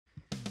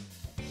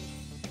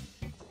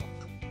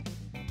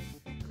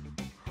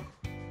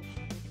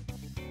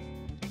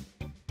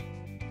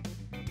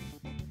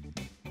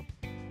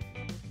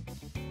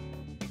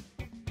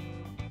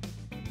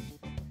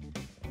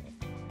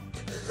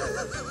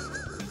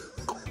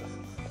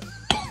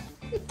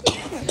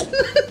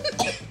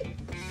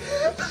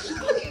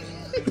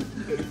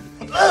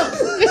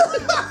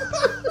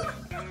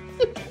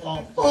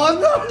Oh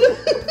no!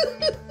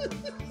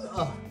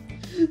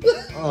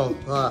 Oh,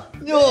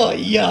 oh,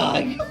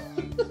 yuck!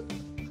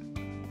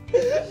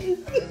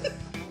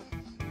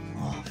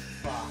 Oh,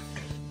 fuck.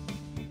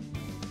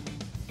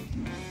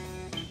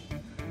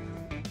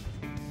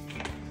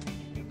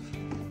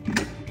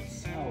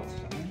 Sour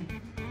time.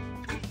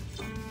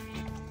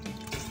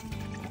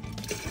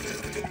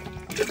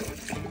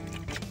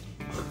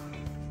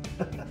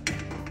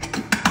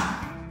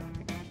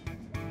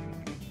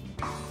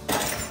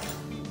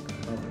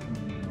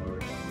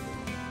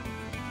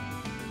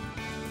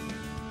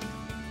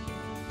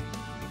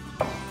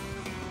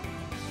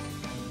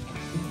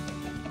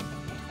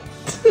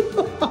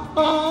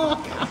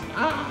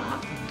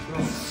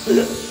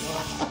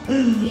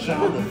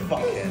 Shut the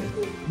fuck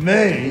out.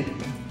 Me?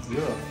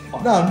 You're a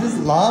fuck. No, I'm just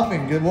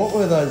laughing. Good. What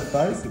were those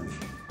faces?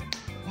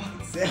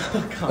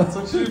 Sour cunts.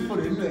 What should you put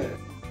in there?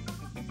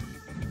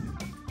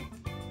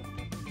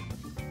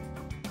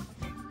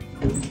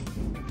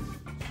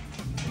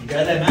 You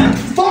go there, man.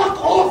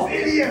 Fuck off,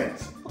 idiot!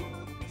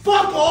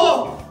 Fuck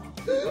off!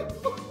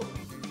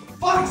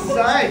 Fuck's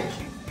sake!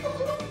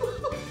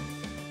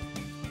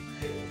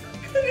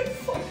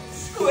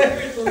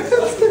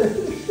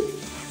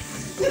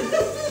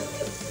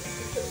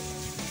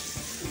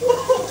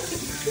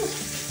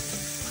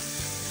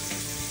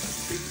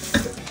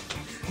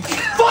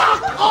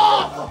 Fuck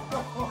off!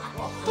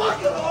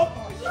 Fuck it off!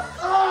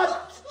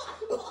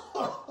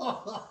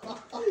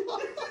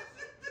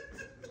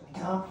 I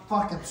can't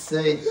fucking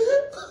see.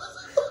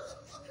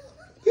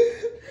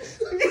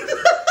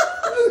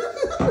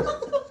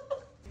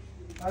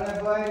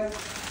 Alright, boys.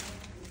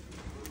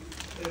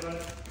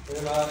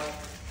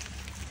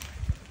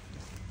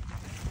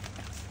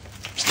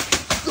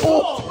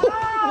 Oh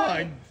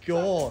my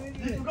god.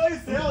 You forgot your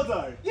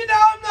sourdough. You know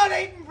I'm not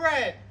eating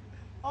bread.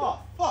 Oh,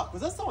 fuck.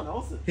 Was that someone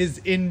else's? His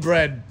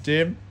inbred,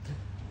 Tim.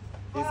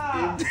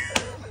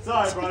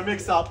 Sorry, bro.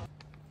 Mix up.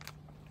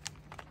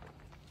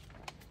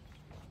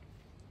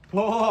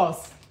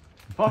 Boss.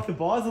 Fuck, the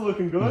bars are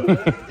looking good.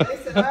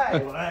 Decent, eh?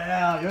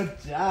 Wow, you're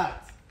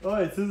jacked. Oh,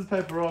 wait, scissors,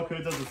 paper, rock. Who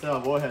does the sour?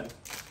 Warhead.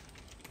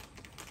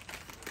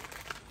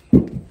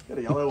 Got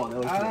a yellow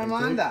one. I don't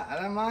mind that.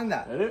 I don't mind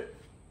that. Edit.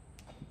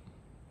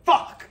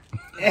 Fuck!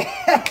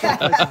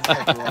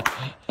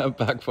 That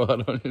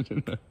backfired on you,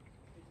 didn't it?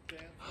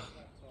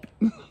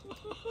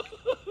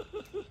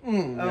 Oh,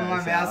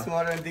 my mouth's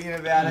watering thinking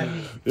about it.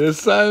 Yeah,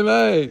 same,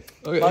 mate.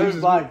 Okay, Both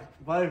black.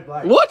 Both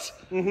black. What?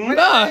 What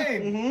Nah. do you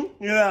mean?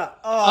 Yeah.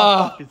 Oh,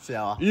 Ah. fucking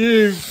sour.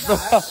 You.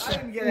 I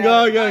didn't get Go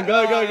out. again,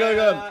 go, go, go,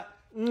 go.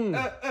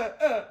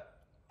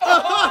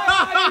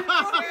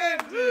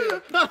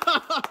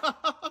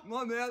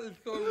 My mouth is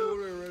full of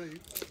water already.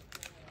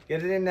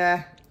 Get it in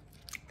there.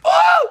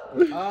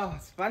 Oh,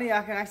 it's funny.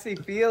 I can actually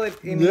feel it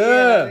in here. I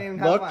don't Yeah, even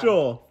have one.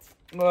 lockjaw.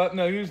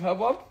 No, you just have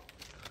one.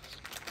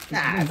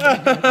 Nah.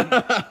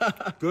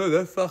 Good,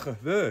 that's fucking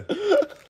fair.